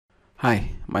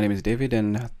Hi, my name is David,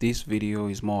 and this video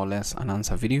is more or less an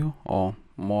answer video, or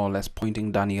more or less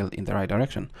pointing Daniel in the right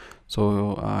direction.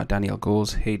 So Daniel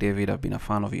goes, "Hey David, I've been a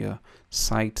fan of your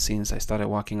site since I started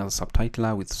working as a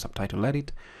subtitler with Subtitle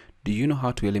Edit. Do you know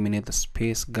how to eliminate the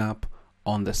space gap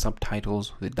on the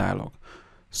subtitles with dialogue?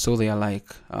 So they are like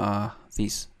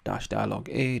this dash dialogue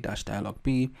A, dash dialogue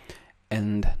B,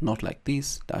 and not like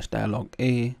this dash dialogue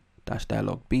A, dash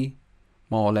dialogue B,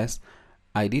 more or less.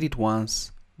 I did it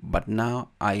once, but now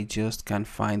I just can't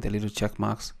find the little check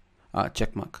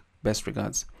mark. Best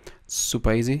regards."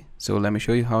 Super easy. So let me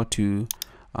show you how to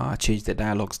change the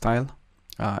dialogue style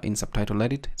in Subtitle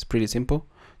Edit. It's pretty simple.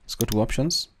 Just go to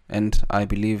options, and I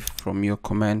believe from your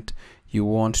comment you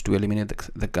want to eliminate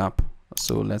the gap.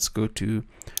 So let's go to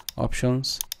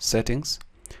options, settings,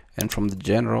 and from the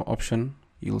general option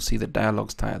you'll see the dialogue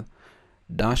style.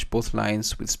 Dash both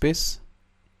lines with space,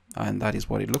 and that is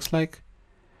what it looks like.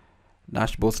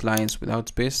 Dash both lines without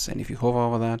space, and if you hover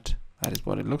over that, that is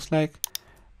what it looks like.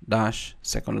 Dash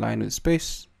second line with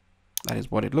space, that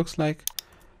is what it looks like.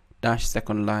 Dash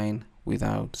second line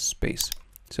without space.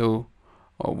 So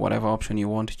or whatever option you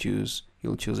want to choose,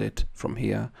 you'll choose it from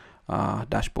here.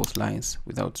 Dash both lines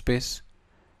without space,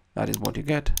 that is what you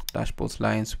get. Dash both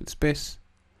lines with space,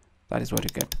 that is what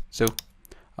you get. So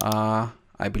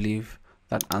I believe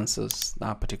that answers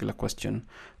that particular question,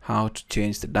 how to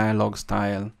change the dialogue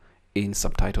style in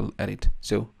Subtitle Edit.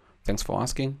 So thanks for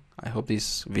asking. I hope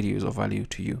this video is of value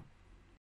to you.